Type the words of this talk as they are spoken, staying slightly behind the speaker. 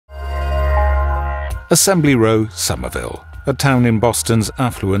Assembly Row, Somerville, a town in Boston's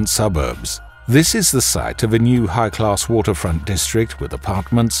affluent suburbs. This is the site of a new high-class waterfront district with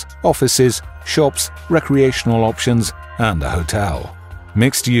apartments, offices, shops, recreational options, and a hotel.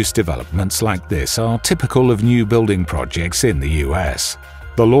 Mixed-use developments like this are typical of new building projects in the US.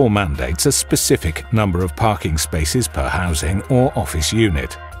 The law mandates a specific number of parking spaces per housing or office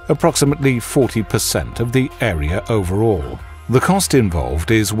unit, approximately 40% of the area overall. The cost involved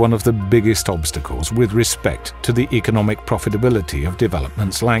is one of the biggest obstacles with respect to the economic profitability of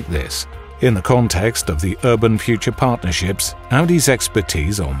developments like this. In the context of the Urban Future Partnerships, Audi's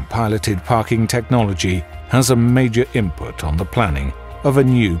expertise on piloted parking technology has a major input on the planning of a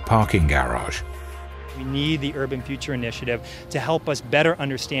new parking garage. We need the Urban Future Initiative to help us better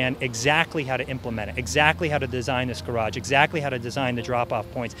understand exactly how to implement it, exactly how to design this garage, exactly how to design the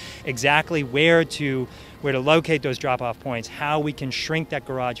drop-off points, exactly where to locate those drop-off points, how we can shrink that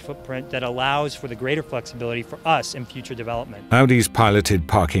garage footprint that allows for the greater flexibility for us in future development. Audi's piloted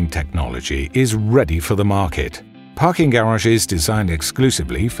parking technology is ready for the market. Parking garages designed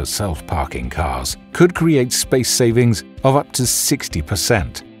exclusively for self-parking cars could create space savings of up to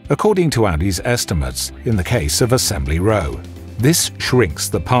 60%. According to Audi's estimates, in the case of Assembly Row, this shrinks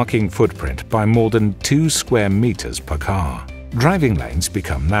the parking footprint by more than 2 square meters per car. Driving lanes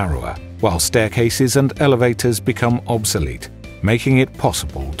become narrower, while staircases and elevators become obsolete, making it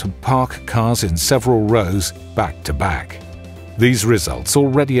possible to park cars in several rows back to back. These results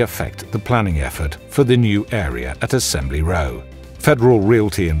already affect the planning effort for the new area at Assembly Row. Federal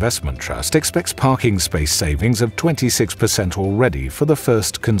Realty Investment Trust expects parking space savings of 26% already for the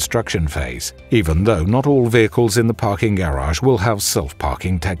first construction phase, even though not all vehicles in the parking garage will have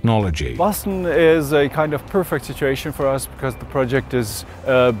self-parking technology. Boston is a kind of perfect situation for us because the project is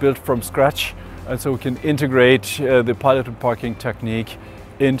built from scratch, and so we can integrate the piloted parking technique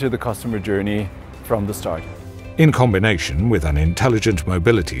into the customer journey from the start. In combination with an intelligent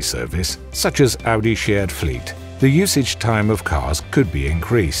mobility service, such as Audi Shared Fleet, the usage time of cars could be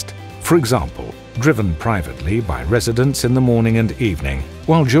increased. For example, driven privately by residents in the morning and evening,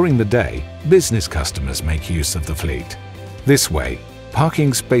 while during the day, business customers make use of the fleet. This way,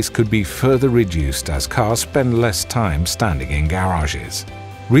 parking space could be further reduced as cars spend less time standing in garages.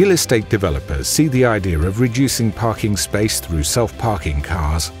 Real estate developers see the idea of reducing parking space through self-parking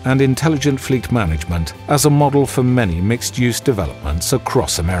cars and intelligent fleet management as a model for many mixed-use developments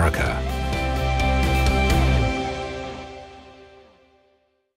across America.